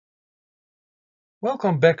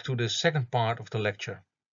Welcome back to the second part of the lecture.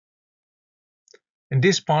 In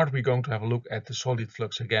this part we're going to have a look at the solid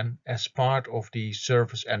flux again as part of the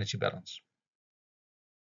surface energy balance.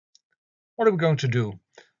 What are we going to do?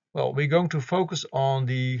 Well, we're going to focus on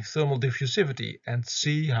the thermal diffusivity and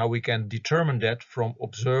see how we can determine that from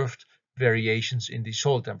observed variations in the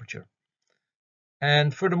soil temperature.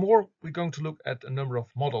 And furthermore, we're going to look at a number of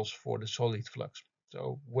models for the solid flux.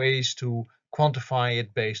 So ways to quantify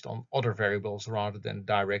it based on other variables rather than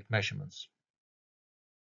direct measurements.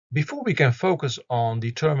 Before we can focus on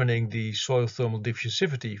determining the soil thermal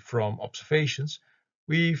diffusivity from observations,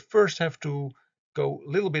 we first have to go a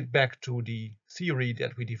little bit back to the theory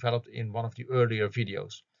that we developed in one of the earlier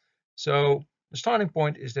videos. So the starting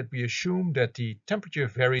point is that we assume that the temperature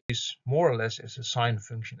varies more or less as a sine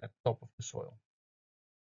function at the top of the soil.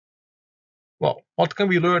 Well, what can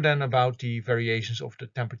we learn then about the variations of the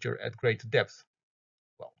temperature at greater depth?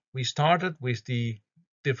 Well, we started with the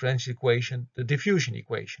differential equation, the diffusion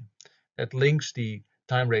equation, that links the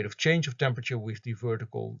time rate of change of temperature with the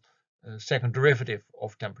vertical second derivative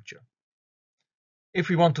of temperature. If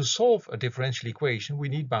we want to solve a differential equation, we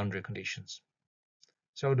need boundary conditions.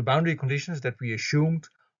 So the boundary conditions that we assumed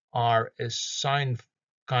are a sine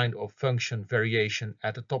kind of function variation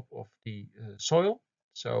at the top of the soil.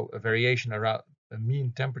 So a variation around a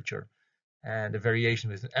mean temperature and a variation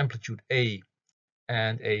with an amplitude A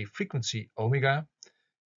and a frequency omega.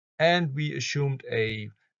 And we assumed a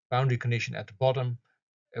boundary condition at the bottom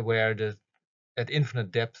where at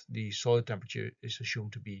infinite depth the soil temperature is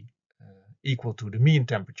assumed to be equal to the mean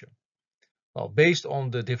temperature. Well, based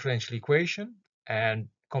on the differential equation and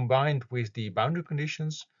combined with the boundary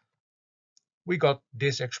conditions, we got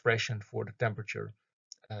this expression for the temperature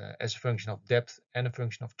as a function of depth and a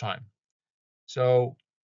function of time. So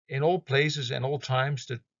in all places and all times,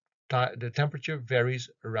 the temperature varies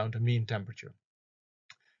around the mean temperature.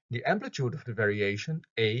 The amplitude of the variation,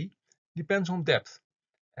 A, depends on depth.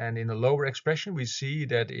 And in the lower expression, we see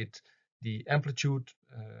that the amplitude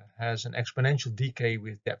has an exponential decay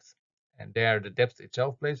with depth. And there the depth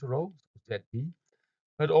itself plays a role, ZD,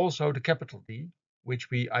 but also the capital D, which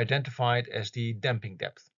we identified as the damping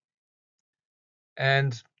depth.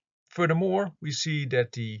 And furthermore, we see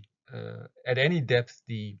that at any depth,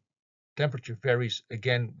 the temperature varies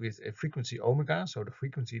again with a frequency omega, so the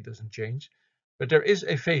frequency doesn't change. But there is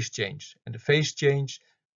a phase change, and the phase change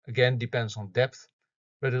again depends on depth,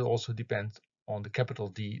 but it also depends on the capital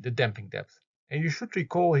D, the damping depth. And you should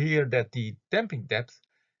recall here that the damping depth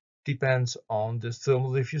depends on the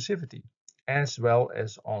thermal diffusivity as well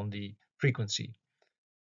as on the frequency.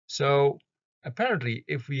 So apparently,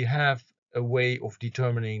 if we have a way of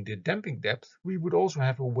determining the damping depth, we would also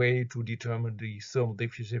have a way to determine the thermal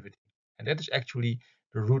diffusivity. And that is actually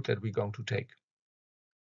the route that we're going to take.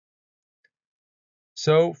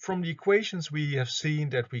 So from the equations, we have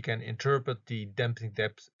seen that we can interpret the damping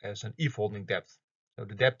depth as an e-folding depth. So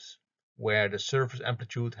the depth where the surface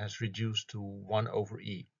amplitude has reduced to 1 over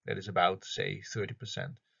E. That is about, say,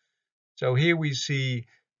 30%. So here we see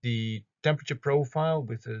the temperature profile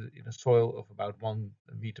in a soil of about 1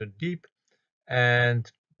 meter deep. And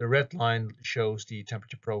the red line shows the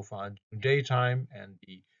temperature profile during daytime, and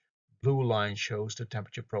the blue line shows the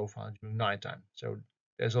temperature profile during nighttime. So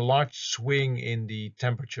there's a large swing in the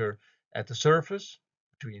temperature at the surface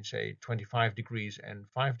between, say, 25 degrees and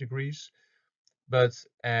 5 degrees. But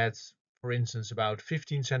at, for instance, about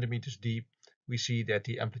 15 centimeters deep, we see that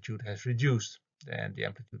the amplitude has reduced, and the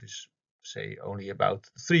amplitude is, say, only about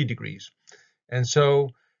 3 degrees. And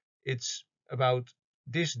so it's about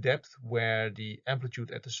this depth where the amplitude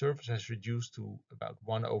at the surface has reduced to about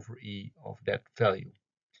 1 over E of that value.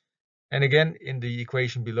 And again, in the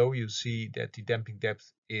equation below, you see that the damping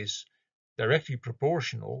depth is directly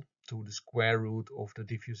proportional to the square root of the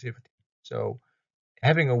diffusivity. So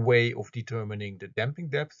having a way of determining the damping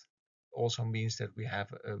depth also means that we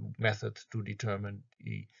have a method to determine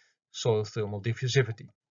the soil thermal diffusivity.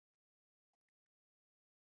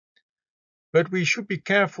 But we should be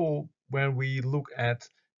careful when we look at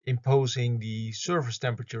imposing the surface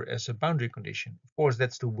temperature as a boundary condition. Of course,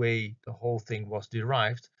 that's the way the whole thing was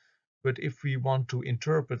derived. But if we want to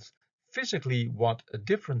interpret physically what a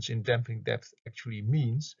difference in damping depth actually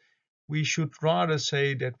means, we should rather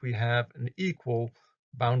say that we have an equal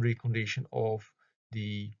boundary condition of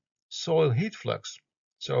the soil heat flux.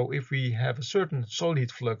 So if we have a certain soil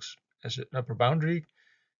heat flux as an upper boundary,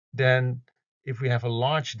 then if we have a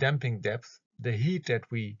large damping depth, the heat that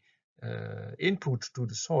we input to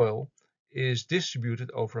the soil is distributed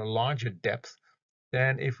over a larger depth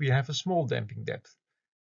than if we have a small damping depth.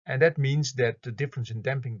 And that means that the difference in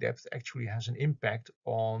damping depth actually has an impact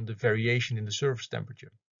on the variation in the surface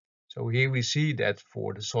temperature. So here we see that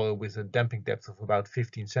for the soil with a damping depth of about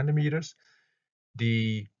 15 centimeters,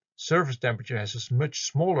 the surface temperature has a much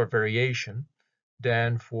smaller variation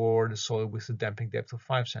than for the soil with a damping depth of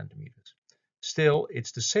 5 centimeters. Still,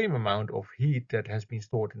 it's the same amount of heat that has been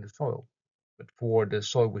stored in the soil. But for the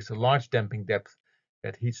soil with a large damping depth,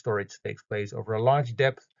 that heat storage takes place over a large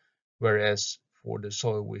depth, whereas for the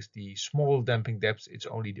soil with the small damping depth, it's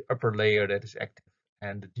only the upper layer that is active,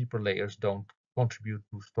 and the deeper layers don't contribute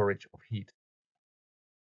to storage of heat.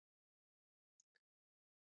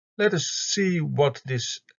 Let us see what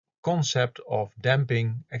this concept of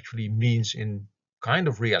damping actually means in kind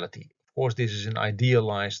of reality. Of course, this is an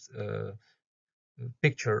idealized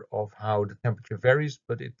picture of how the temperature varies,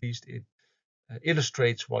 but at least it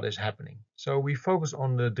illustrates what is happening. So we focus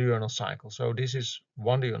on the diurnal cycle. So this is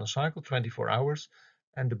one diurnal cycle, 24 hours,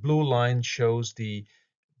 and the blue line shows the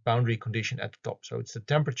boundary condition at the top. So it's the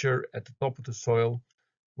temperature at the top of the soil,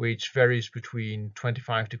 which varies between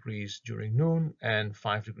 25 degrees during noon and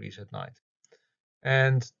 5 degrees at night.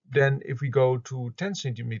 And then if we go to 10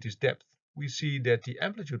 centimeters depth, we see that the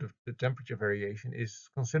amplitude of the temperature variation is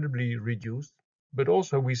considerably reduced, but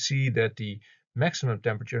also we see that the maximum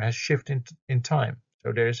temperature has shifted in time.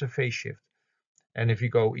 So there is a phase shift. And if we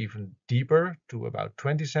go even deeper to about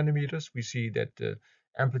 20 centimeters, we see that the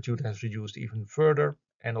amplitude has reduced even further,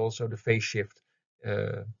 and also the phase shift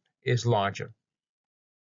is larger.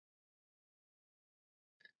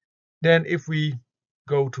 Then if we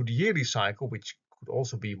go to the yearly cycle, which could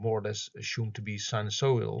also be more or less assumed to be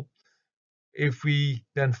sinusoidal, if we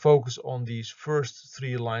then focus on these first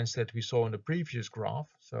three lines that we saw in the previous graph,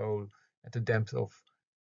 so at the depth of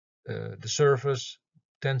the surface,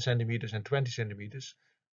 10 centimeters and 20 centimeters,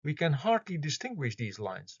 we can hardly distinguish these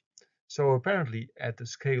lines. So apparently at the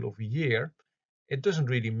scale of a year, it doesn't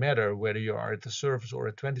really matter whether you are at the surface or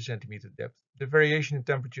at 20 centimeter depth. The variation in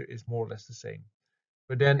temperature is more or less the same.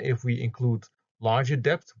 But then if we include larger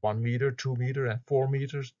depth, 1 meter, 2 meter, and 4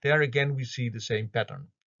 meters, there again we see the same pattern.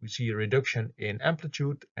 We see a reduction in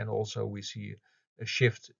amplitude, and also we see a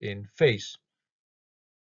shift in phase.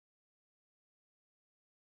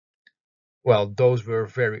 Well, those were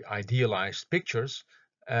very idealized pictures,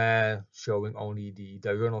 showing only the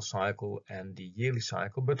diurnal cycle and the yearly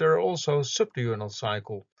cycle, but there are also subdiurnal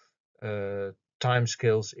cycle time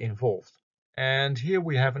scales involved. And here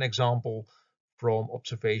we have an example from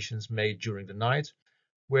observations made during the night,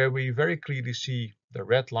 where we very clearly see the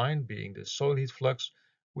red line being the soil heat flux,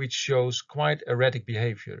 which shows quite erratic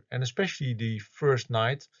behavior. And especially the first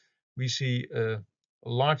night, we see a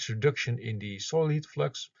large reduction in the soil heat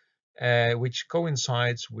flux, which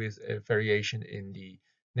coincides with a variation in the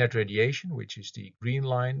net radiation, which is the green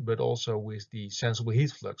line, but also with the sensible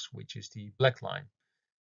heat flux, which is the black line.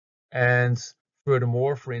 And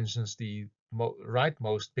furthermore, for instance, the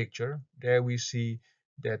rightmost picture, there we see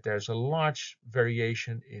that there's a large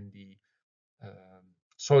variation in the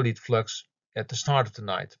solid flux at the start of the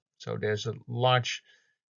night. So there's a large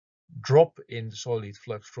drop in the solid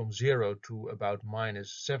flux from 0 to about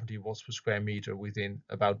minus 70 watts per square meter within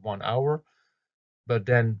about 1 hour. But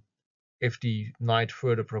then if the night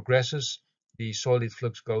further progresses, the solid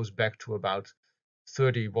flux goes back to about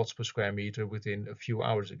 30 watts per square meter within a few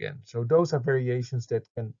hours again. So those are variations that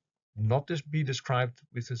can not just be described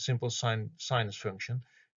with a simple sinus function.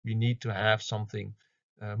 We need to have something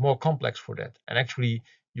more complex for that. And actually,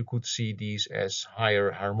 you could see these as higher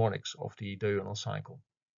harmonics of the diurnal cycle.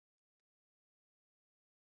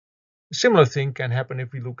 A similar thing can happen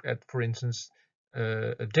if we look at, for instance,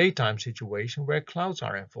 a daytime situation where clouds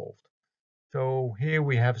are involved. So here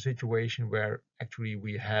we have a situation where actually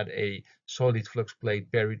we had a solid flux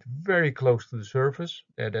plate buried very close to the surface,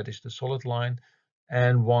 that is the solid line,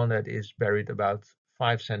 and one that is buried about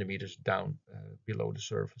 5 centimeters down below the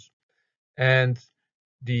surface. And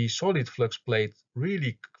the solid flux plate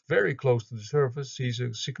really very close to the surface sees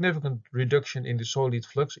a significant reduction in the solid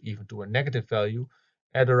flux, even to a negative value,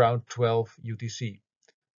 at around 12 UTC.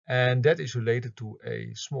 And that is related to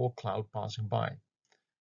a small cloud passing by.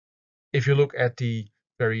 If you look at the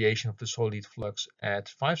variation of the solid flux at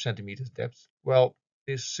 5 centimeters depth, well,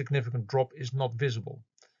 this significant drop is not visible.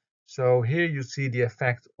 So here you see the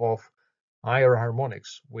effect of higher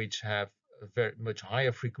harmonics, which have a very much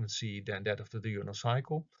higher frequency than that of the diurnal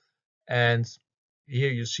cycle. And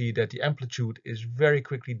here you see that the amplitude is very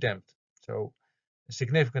quickly damped. So a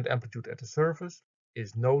significant amplitude at the surface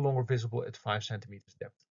is no longer visible at 5 centimeters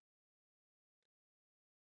depth.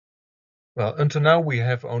 Well, until now we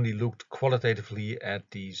have only looked qualitatively at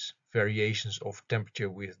these variations of temperature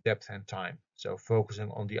with depth and time. So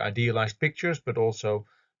focusing on the idealized pictures, but also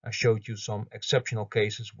I showed you some exceptional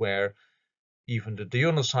cases where even the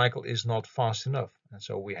diurnal cycle is not fast enough. And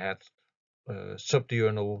so we had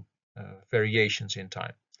subdiurnal variations in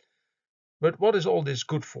time. But what is all this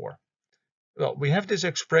good for? Well, we have this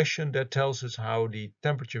expression that tells us how the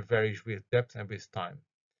temperature varies with depth and with time.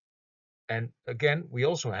 And again, we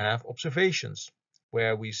also have observations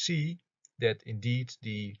where we see that indeed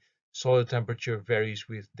the soil temperature varies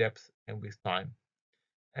with depth and with time.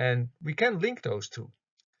 And we can link those two.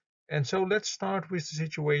 And so let's start with the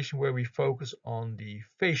situation where we focus on the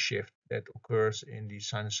phase shift that occurs in the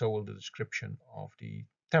sinusoidal description of the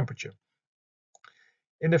temperature.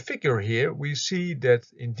 In the figure here, we see that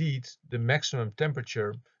indeed the maximum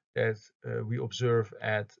temperature that we observe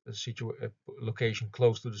at a location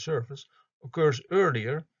close to the surface occurs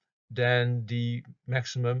earlier than the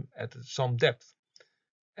maximum at some depth.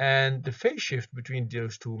 And the phase shift between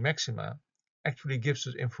those two maxima actually gives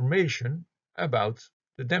us information about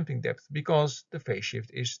the damping depth because the phase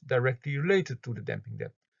shift is directly related to the damping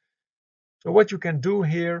depth. So what you can do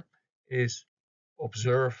here is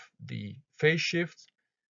observe the phase shift,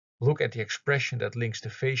 look at the expression that links the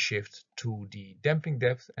phase shift to the damping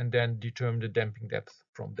depth, and then determine the damping depth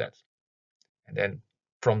from that. And then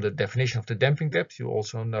from the definition of the damping depth, you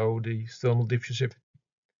also know the thermal diffusivity.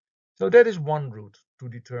 So that is one route to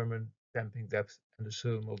determine damping depth and the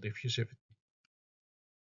thermal diffusivity.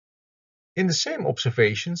 In the same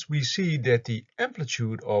observations, we see that the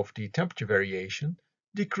amplitude of the temperature variation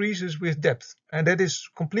decreases with depth, and that is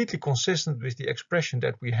completely consistent with the expression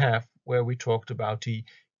that we have where we talked about the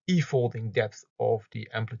e-folding depth of the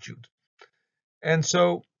amplitude. And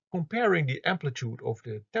so comparing the amplitude of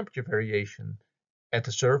the temperature variation at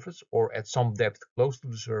the surface or at some depth close to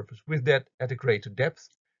the surface with that at a greater depth,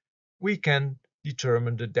 we can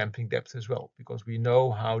determine the damping depth as well, because we know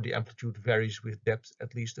how the amplitude varies with depth,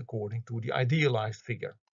 at least according to the idealized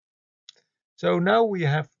figure. So now we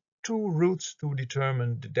have two routes to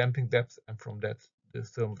determine the damping depth and from that the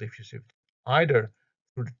thermal diffusivity, either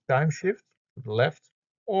through the time shift to the left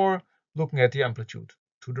or looking at the amplitude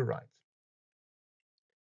to the right.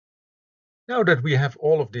 Now that we have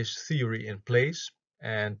all of this theory in place,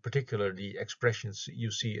 and particularly the expressions you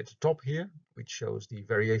see at the top here, which shows the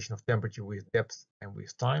variation of temperature with depth and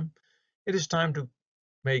with time, it is time to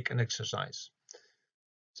make an exercise.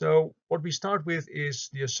 So what we start with is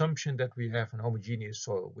the assumption that we have an homogeneous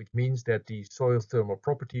soil, which means that the soil thermal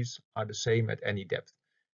properties are the same at any depth.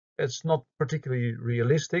 That's not particularly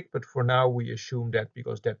realistic, but for now we assume that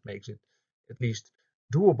because that makes it at least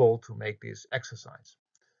doable to make this exercise.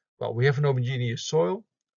 Well, we have an homogeneous soil.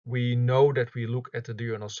 We know that we look at the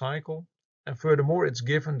diurnal cycle. And furthermore, it's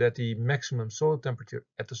given that the maximum soil temperature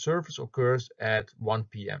at the surface occurs at 1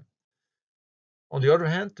 p.m. On the other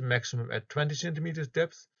hand, the maximum at 20 centimeters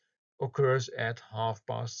depth occurs at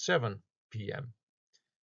 7:30 p.m.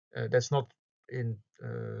 That's not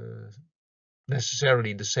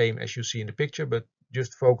necessarily the same as you see in the picture, but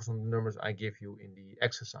just focus on the numbers I give you in the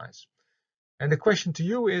exercise. And the question to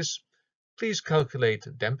you is, please calculate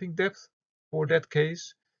the damping depth for that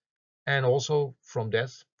case, and also from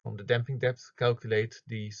the damping depth, calculate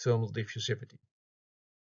the thermal diffusivity.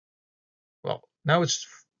 Well, now it's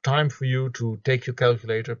time for you to take your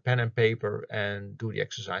calculator, pen and paper, and do the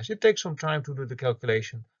exercise. It takes some time to do the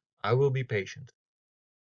calculation. I will be patient.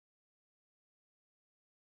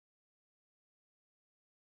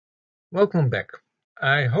 Welcome back.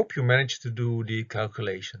 I hope you managed to do the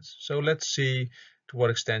calculations. So let's see to what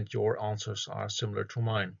extent your answers are similar to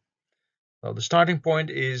mine. Well, the starting point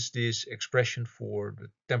is this expression for the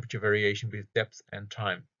temperature variation with depth and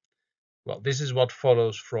time. Well, this is what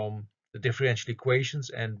follows from the differential equations,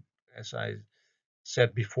 and as I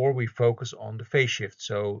said before, we focus on the phase shift,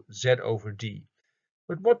 so Z over D.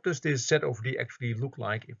 But what does this Z over D actually look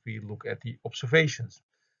like if we look at the observations?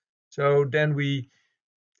 So then we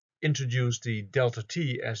introduce the delta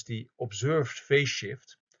T as the observed phase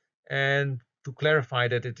shift, and to clarify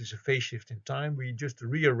that it is a phase shift in time, we just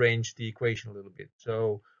rearranged the equation a little bit.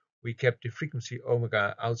 So we kept the frequency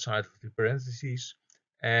omega outside of the parentheses,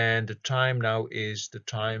 and the time now is the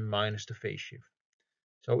time minus the phase shift.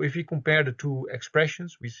 So if we compare the two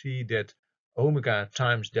expressions, we see that omega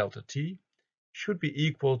times delta T should be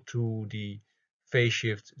equal to the phase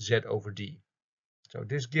shift Z over D. So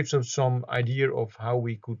this gives us some idea of how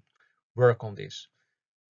we could work on this.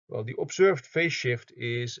 Well, the observed phase shift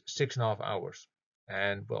is 6.5 hours.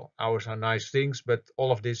 And well, hours are nice things, but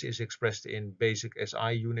all of this is expressed in basic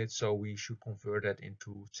SI units, so we should convert that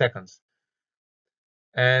into seconds.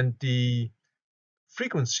 And the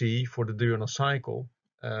frequency for the diurnal cycle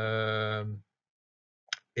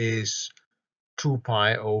is 2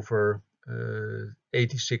 pi over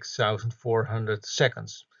 86,400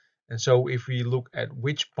 seconds. And so if we look at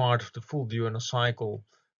which part of the full diurnal cycle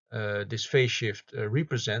this phase shift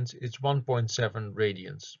represents, it's 1.7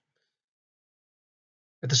 radians.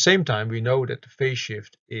 At the same time, we know that the phase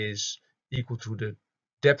shift is equal to the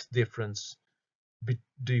depth difference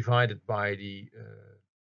divided by the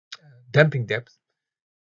damping depth.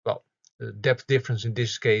 Well, the depth difference in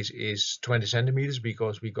this case is 20 centimeters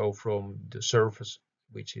because we go from the surface,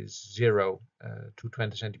 which is 0 to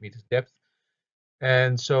 20 centimeters depth.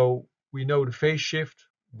 And so we know the phase shift,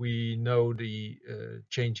 we know the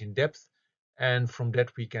change in depth, and from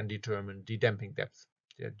that we can determine the damping depth.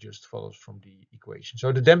 That just follows from the equation.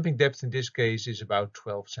 So the damping depth in this case is about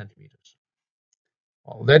 12 centimeters.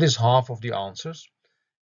 Well, that is half of the answers.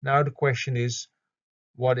 Now the question is,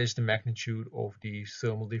 what is the magnitude of the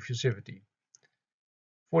thermal diffusivity?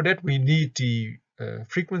 For that we need the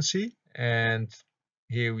frequency, and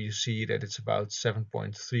here you see that it's about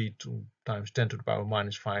 7.32 times 10 to the power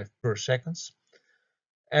minus 5 per seconds.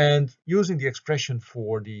 And using the expression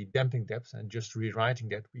for the damping depth and just rewriting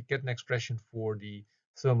that, we get an expression for the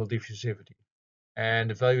thermal diffusivity. And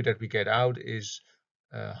the value that we get out is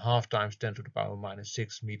half times 10 to the power minus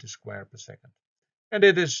 6 meters squared per second. And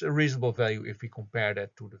it is a reasonable value if we compare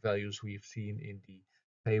that to the values we've seen in the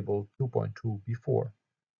table 2.2 before.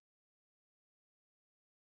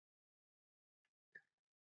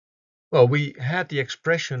 Well, we had the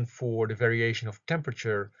expression for the variation of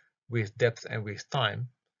temperature with depth and with time.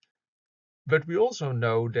 But we also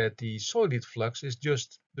know that the solid flux is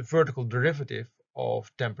just the vertical derivative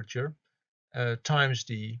of temperature times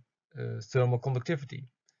the thermal conductivity.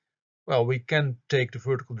 Well, we can take the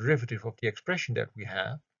vertical derivative of the expression that we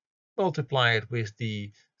have, multiply it with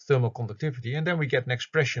the thermal conductivity, and then we get an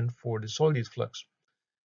expression for the solid flux.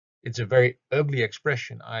 It's a very ugly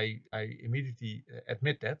expression, I immediately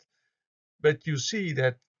admit that, but you see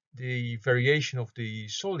that the variation of the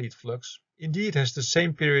solid flux indeed has the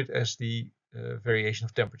same period as the variation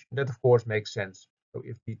of temperature. And that of course makes sense. So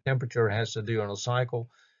if the temperature has a diurnal cycle,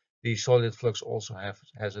 the solid flux also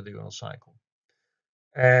has a diurnal cycle.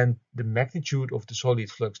 And the magnitude of the solid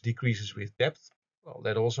flux decreases with depth. Well,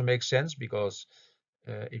 that also makes sense because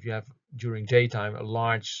if you have during daytime a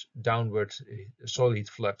large downward solid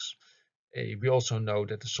flux, we also know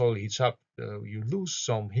that the soil heats up, you lose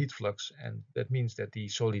some heat flux, and that means that the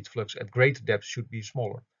solid flux at greater depth should be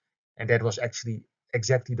smaller. And that was actually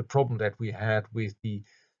exactly the problem that we had with the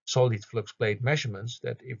solid flux plate measurements,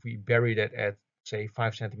 that if we bury that at, say,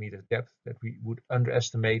 5 centimeters depth, that we would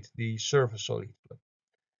underestimate the surface solid flux.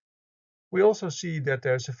 We also see that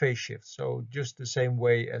there's a phase shift. So just the same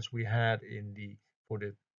way as we had for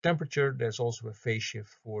the temperature, there's also a phase shift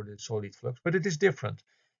for the solid flux, but it is different.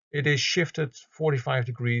 It is shifted 45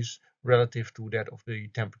 degrees relative to that of the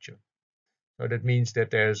temperature. So that means that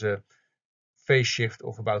there's a phase shift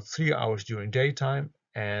of about 3 hours during daytime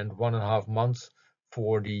and 1.5 months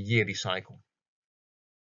for the yearly cycle.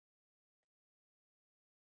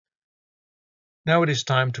 Now it is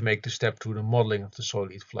time to make the step to the modeling of the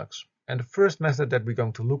solid flux. And the first method that we're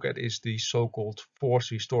going to look at is the so-called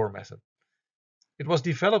force restore method. It was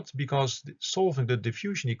developed because solving the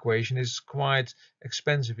diffusion equation is quite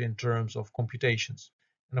expensive in terms of computations.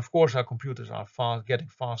 And of course our computers are getting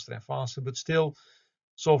faster and faster, but still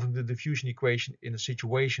solving the diffusion equation in a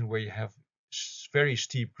situation where you have very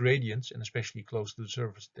steep gradients, and especially close to the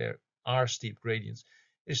surface there are steep gradients,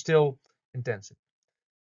 is still intensive.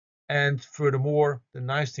 And furthermore, the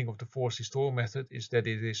nice thing of the force restore method is that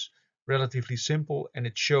it is relatively simple and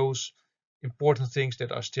it shows important things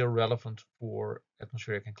that are still relevant for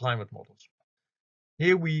atmospheric and climate models.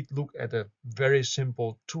 Here we look at a very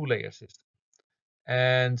simple two-layer system.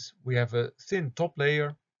 And we have a thin top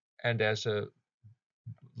layer and there's a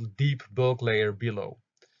deep bulk layer below.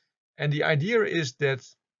 And the idea is that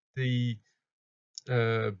the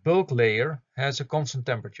bulk layer has a constant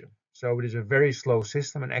temperature. So it is a very slow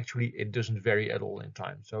system and actually it doesn't vary at all in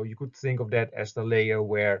time. So you could think of that as the layer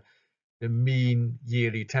where the mean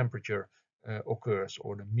yearly temperature occurs,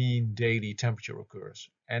 or the mean daily temperature occurs.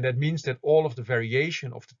 And that means that all of the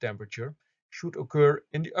variation of the temperature should occur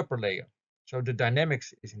in the upper layer. So the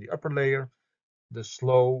dynamics is in the upper layer, the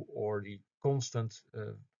slow or the constant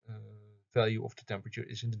value of the temperature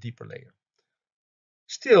is in the deeper layer.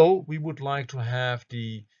 Still, we would like to have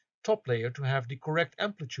the top layer to have the correct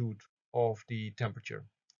amplitude of the temperature.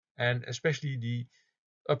 And especially the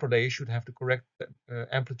upper layer should have the correct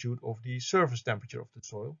amplitude of the surface temperature of the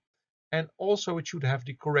soil. And also it should have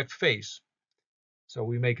the correct phase. So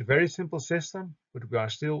we make a very simple system, but we are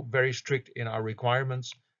still very strict in our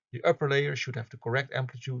requirements. The upper layer should have the correct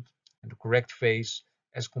amplitude and the correct phase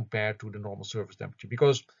as compared to the normal surface temperature.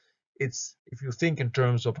 Because it's, if you think in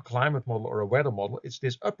terms of a climate model or a weather model, it's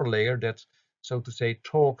this upper layer that, so to say,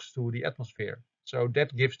 talks to the atmosphere. So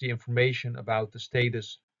that gives the information about the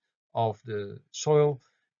status of the soil.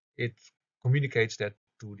 It communicates that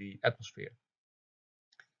to the atmosphere.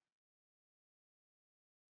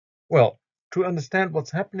 Well, to understand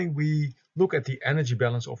what's happening, we look at the energy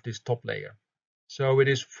balance of this top layer. So it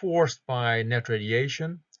is forced by net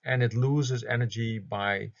radiation, and it loses energy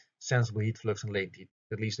by sensible heat flux and latent heat,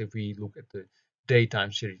 at least if we look at the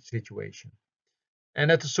daytime situation.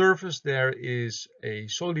 And at the surface, there is a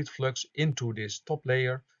solid flux into this top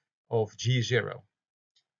layer of G0.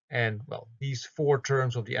 And well, these four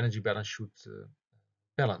terms of the energy balance should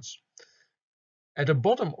balance. At the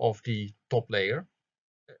bottom of the top layer,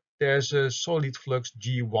 there's a solid flux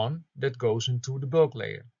G1 that goes into the bulk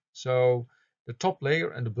layer. So the top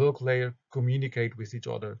layer and the bulk layer communicate with each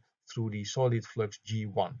other through the solid flux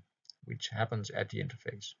G1, which happens at the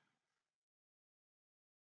interface.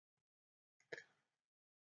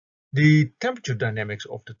 The temperature dynamics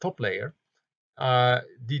of the top layer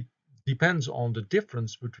depends on the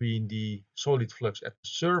difference between the solid flux at the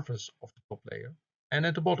surface of the top layer and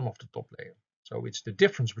at the bottom of the top layer. So it's the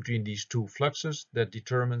difference between these two fluxes that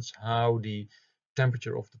determines how the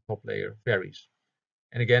temperature of the top layer varies.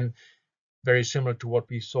 And again, very similar to what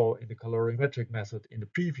we saw in the calorimetric method in the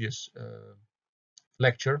previous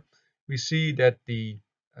lecture, we see that the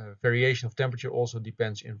variation of temperature also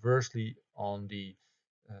depends inversely on the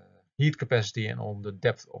heat capacity and on the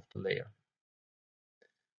depth of the layer.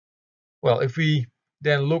 Well, if we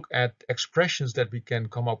then look at expressions that we can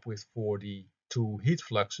come up with for the two heat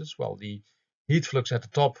fluxes, well, the heat flux at the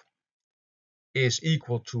top is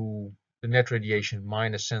equal to the net radiation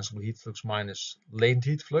minus sensible heat flux minus latent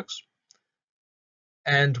heat flux.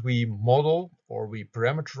 And we model, or we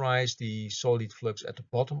parameterize, the solid flux at the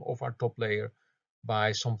bottom of our top layer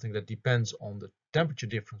by something that depends on the temperature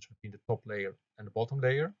difference between the top layer and the bottom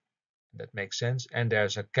layer. That makes sense. And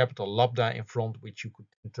there's a capital lambda in front, which you could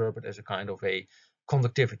interpret as a kind of a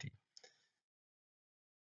conductivity.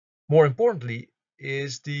 More importantly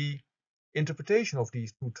is the interpretation of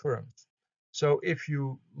these two terms. So if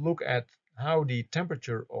you look at how the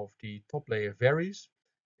temperature of the top layer varies,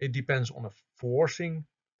 it depends on a forcing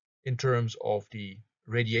in terms of the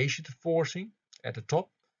radiation forcing at the top.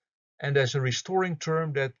 And there's a restoring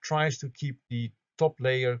term that tries to keep the top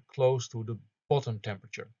layer close to the bottom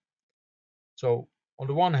temperature. So on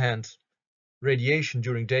the one hand, radiation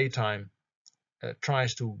during daytime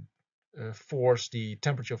tries to force the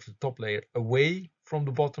temperature of the top layer away from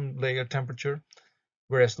the bottom layer temperature,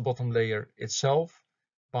 whereas the bottom layer itself,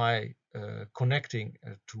 by connecting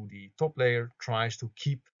to the top layer, tries to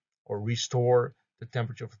keep or restore the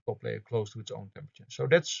temperature of the top layer close to its own temperature. So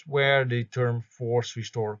that's where the term force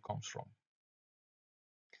restore comes from.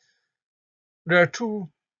 There are two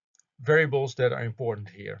variables that are important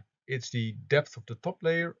here. It's the depth of the top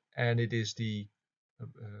layer, and it is the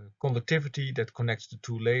conductivity that connects the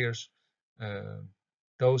two layers.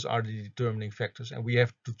 Those are the determining factors, and we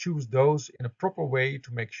have to choose those in a proper way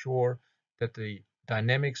to make sure that the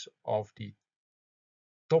dynamics of the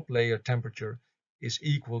top layer temperature is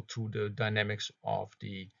equal to the dynamics of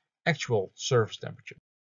the actual surface temperature.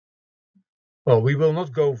 Well, we will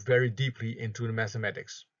not go very deeply into the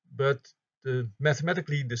mathematics, but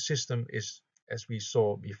mathematically the system is as we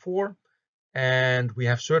saw before, and we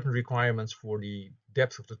have certain requirements for the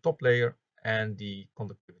depth of the top layer and the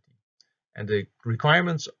conductivity. And the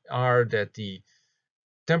requirements are that the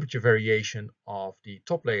temperature variation of the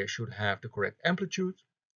top layer should have the correct amplitude,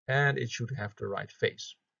 and it should have the right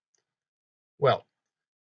phase. Well,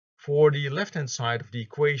 for the left-hand side of the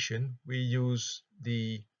equation, we use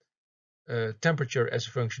the temperature as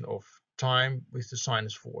a function of time with the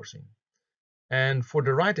sinus forcing. And for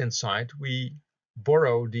the right-hand side, we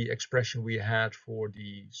borrow the expression we had for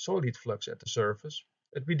the solid flux at the surface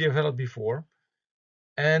that we developed before,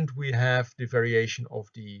 and we have the variation of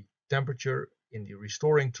the temperature in the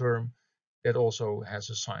restoring term that also has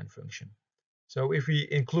a sine function. So if we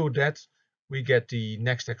include that, we get the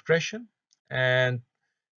next expression, and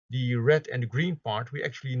the red and the green part, we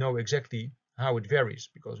actually know exactly how it varies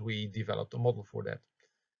because we developed a model for that.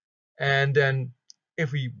 And then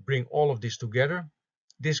if we bring all of this together,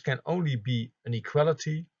 this can only be an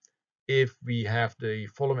equality if we have the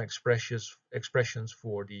following expressions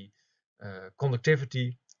for the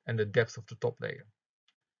conductivity and the depth of the top layer.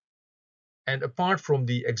 And apart from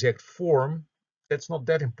the exact form, that's not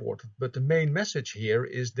that important, but the main message here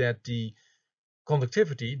is that the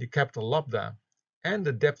conductivity, the capital lambda, and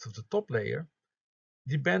the depth of the top layer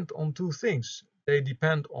depend on two things. they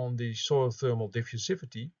depend on the soil thermal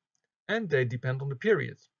diffusivity, and they depend on the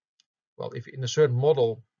period. Well, if in a certain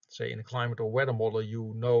model, say in a climate or weather model,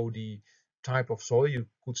 you know the type of soil, you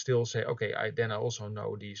could still say, okay, then I also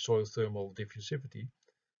know the soil thermal diffusivity.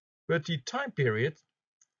 But the time period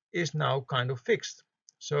is now kind of fixed.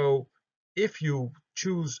 So if you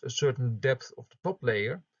choose a certain depth of the top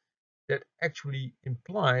layer, that actually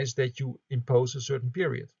implies that you impose a certain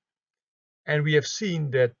period. And we have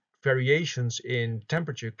seen that variations in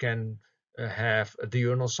temperature can have a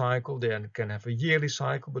diurnal cycle, they can have a yearly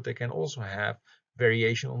cycle, but they can also have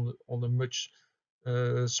variation on a much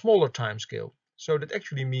smaller time scale. So that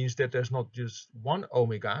actually means that there's not just one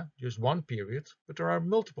omega, just one period, but there are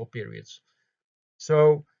multiple periods.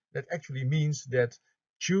 So that actually means that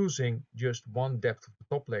choosing just one depth of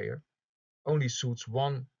the top layer only suits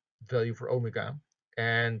one value for omega,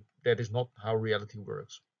 and that is not how reality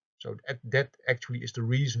works. So that actually is the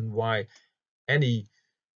reason why any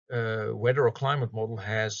weather or climate model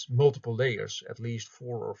has multiple layers, at least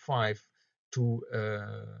 4 or 5, to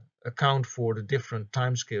account for the different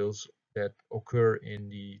timescales that occur in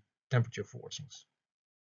the temperature forcings.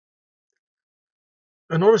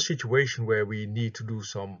 Another situation where we need to do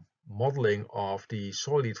some modeling of the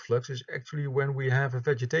soil heat flux is actually when we have a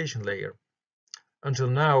vegetation layer. Until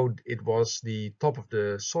now, it was the top of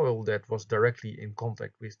the soil that was directly in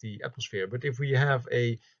contact with the atmosphere. But if we have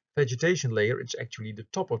a vegetation layer, it's actually the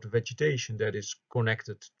top of the vegetation that is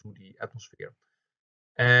connected to the atmosphere.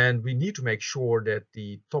 And we need to make sure that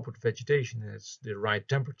the top of the vegetation has the right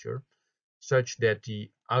temperature, such that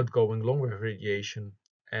the outgoing long-wave radiation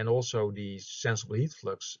and also the sensible heat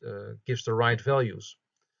flux gives the right values.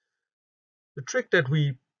 The trick that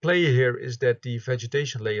we play here is that the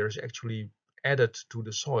vegetation layer is actually added to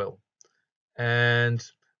the soil. And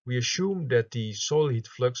we assume that the soil heat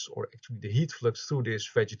flux, or actually the heat flux through this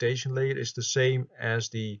vegetation layer, is the same as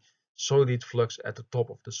the soil heat flux at the top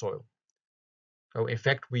of the soil. So in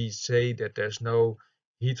fact, we say that there's no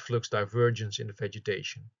heat flux divergence in the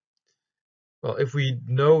vegetation. Well, if we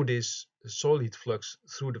know this soil heat flux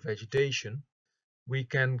through the vegetation, we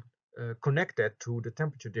can connect that to the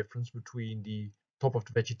temperature difference between the top of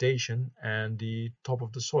the vegetation and the top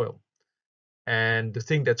of the soil. And the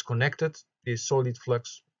thing that's connected, this soil heat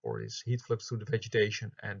flux or this heat flux through the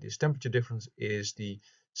vegetation and this temperature difference, is the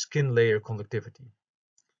skin layer conductivity.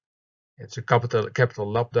 It's a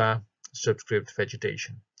capital lambda subscript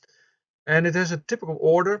vegetation. And it has a typical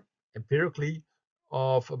order, empirically,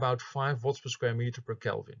 of about 5 watts per square meter per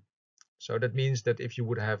Kelvin. So that means that if you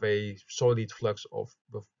would have a soil heat flux of,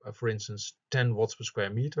 for instance, 10 watts per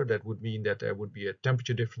square meter, that would mean that there would be a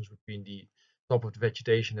temperature difference between the top of the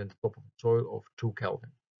vegetation and the top of the soil of 2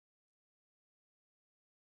 Kelvin.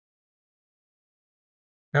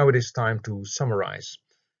 Now it is time to summarize.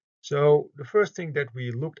 So the first thing that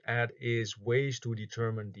we looked at is ways to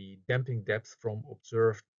determine the damping depth from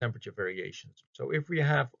observed temperature variations. So if we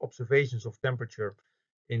have observations of temperature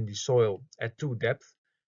in the soil at 2 depths,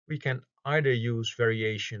 we can either use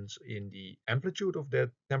variations in the amplitude of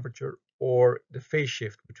that temperature or the phase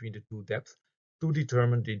shift between the 2 depths to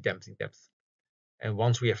determine the damping depth. And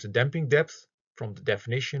once we have the damping depth, from the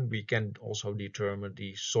definition, we can also determine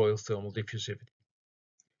the soil thermal diffusivity.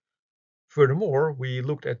 Furthermore, we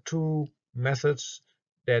looked at 2 methods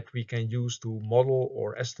that we can use to model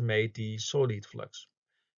or estimate the soil heat flux.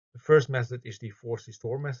 The first method is the forced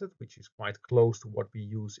restore method, which is quite close to what we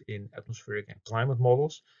use in atmospheric and climate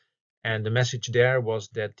models. And the message there was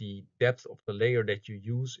that the depth of the layer that you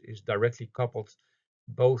use is directly coupled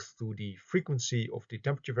both to the frequency of the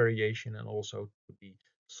temperature variation and also to the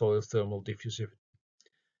soil thermal diffusivity.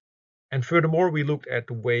 And furthermore, we looked at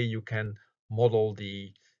the way you can model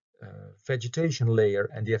the vegetation layer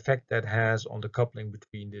and the effect that has on the coupling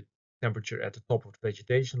between the temperature at the top of the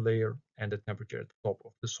vegetation layer and the temperature at the top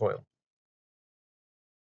of the soil.